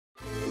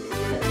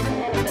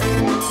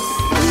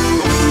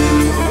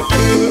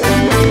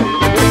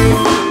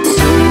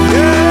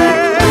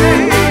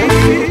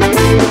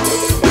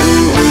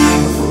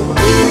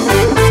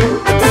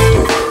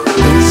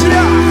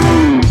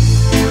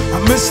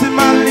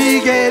Marley,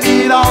 get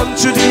it on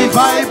to the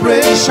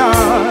vibration.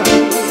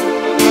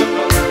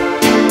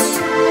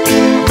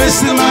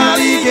 Mr.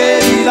 Marley,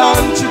 get it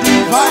on to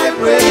the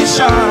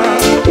vibration.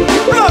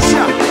 Plus,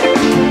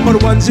 yeah.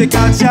 But once you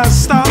got your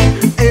stop,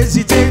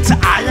 hesitate,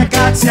 I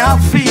got your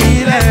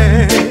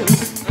feeling.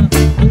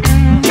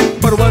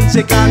 But once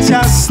you got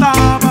your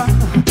stop,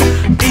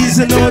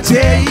 easy not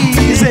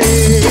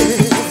easy.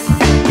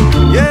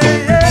 Yeah,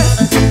 yeah.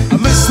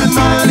 Mr.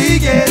 Marley,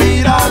 get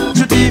it on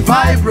to the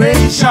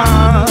vibration.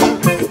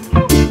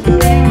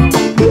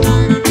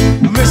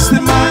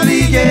 Mr.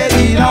 Marley, get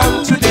it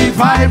on to the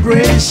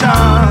vibration.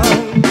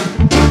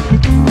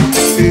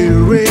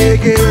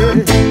 Reggae,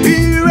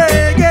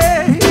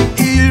 reggae,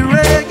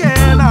 reggae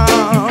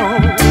now.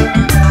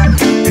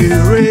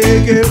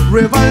 Reggae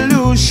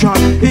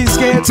revolution is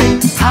getting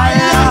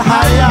higher,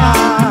 higher.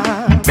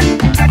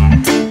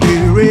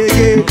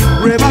 Reggae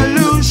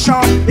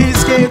revolution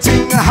is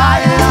getting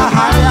higher,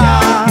 higher.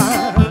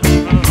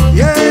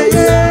 Yeah,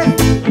 yeah.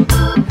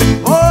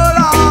 Hold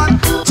on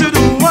to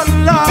the one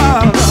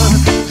love.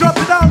 Drop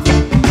it down.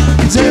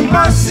 It's a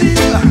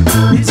massive,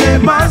 it's a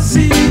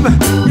massive,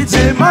 it's a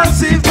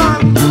massive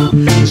man.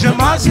 It's a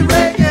massive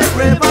reggae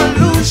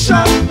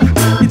revolution.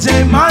 It's a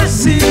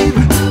massive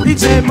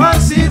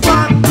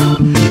man.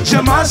 It's a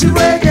massive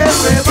reggae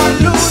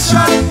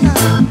revolution.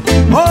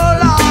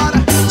 Hold on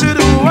to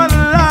the one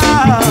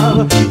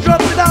love.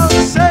 Drop it down,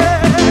 say.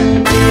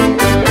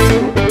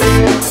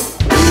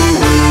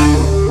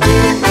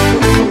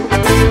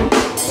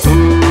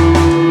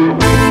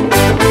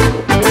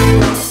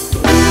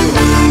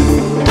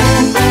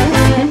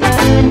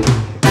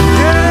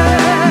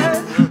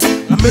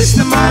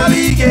 Mr.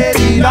 Marley, get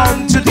it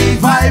on to the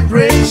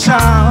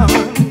vibration.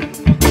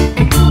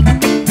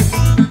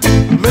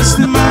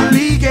 Mr.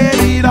 Marley, get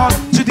it on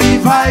to the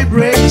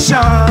vibration.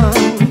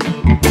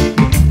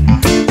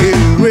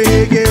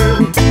 Reggae,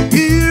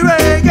 reggae,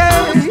 reggae.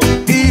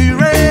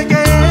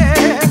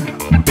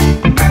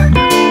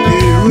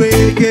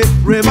 Reggae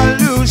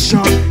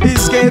revolution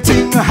is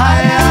getting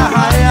higher,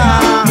 higher.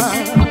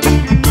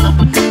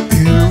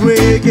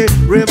 Reggae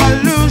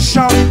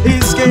revolution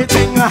is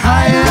getting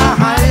higher,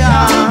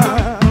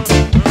 higher.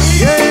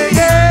 Yeah,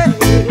 yeah.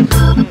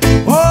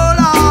 Hold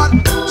on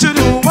to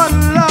the one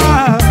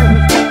love.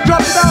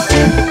 Drop it down.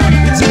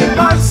 It's a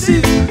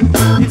massive,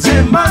 it's a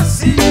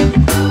massive,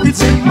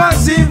 it's a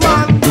massive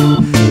one.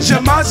 It's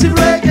a massive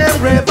reggae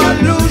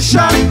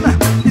revolution.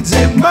 It's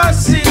a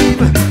massive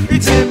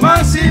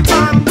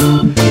one.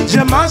 It's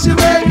a massive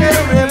reggae.